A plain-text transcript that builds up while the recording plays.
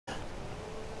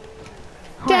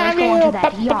into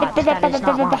that yacht that is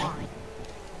not mine.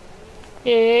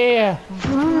 Yeah.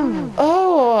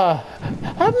 Oh,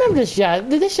 I remember this yacht.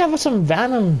 Did this yacht have some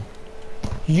random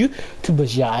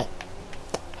YouTuber's yacht?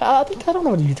 I don't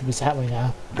know what the YouTuber's at right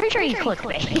now. Pretty sure you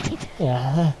clickbait.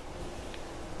 Yeah.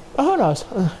 Who knows?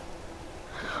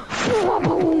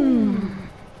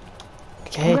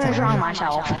 Okay, I'm gonna drown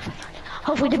myself.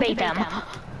 Hopefully debate them.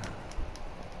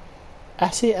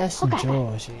 S.E.S.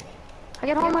 Georgie. I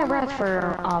can hold my breath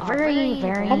for a very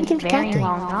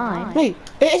long time. Wait,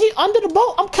 is he under the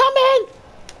boat? I'm coming!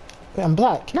 Wait, I'm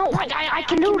black. No, I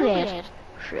can do this.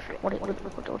 Shit, what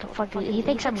the fuck? He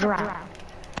thinks I'm drowned.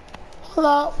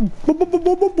 Hello.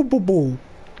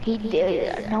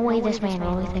 No way this man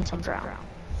really thinks I'm drowned.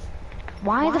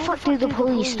 Why the fuck do the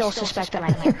police still suspect that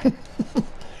I'm here?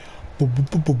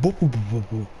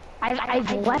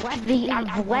 I've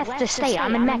left the state.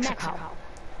 I'm in Mexico.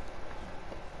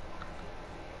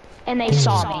 And they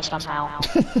saw me somehow.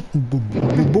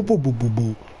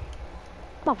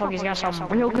 Motherfucker's got some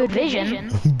real good vision.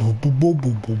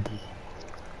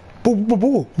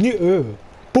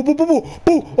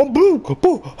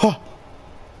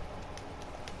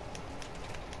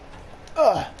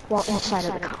 Well, inside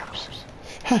of the cops.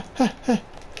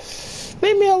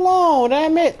 Leave me alone,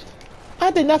 damn it!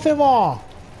 I did nothing wrong.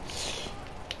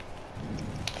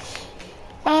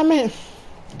 I mean,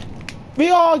 we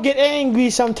all get angry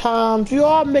sometimes. We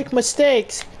all make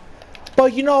mistakes,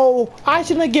 but you know, I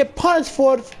shouldn't get punished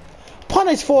for it.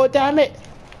 Damn it!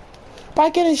 By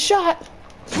getting shot.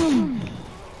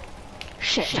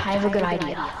 Shit, I have a good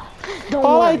idea. Don't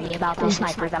worry about the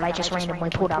sniper that I just randomly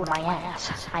pulled out of my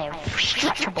ass. I have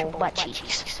stretchable butt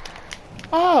cheeks.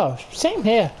 Oh, same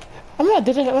here. I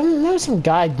remember some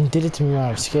guy did it to me when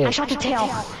I was scared. I shot the tail.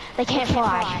 They can't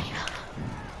fly.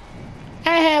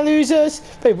 Losers!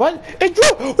 Wait, what? It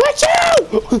drew! Watch out!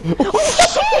 Oh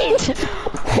shit!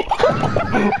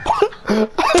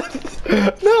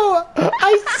 No,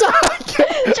 I suck!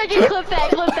 Chucky, clip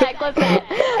that.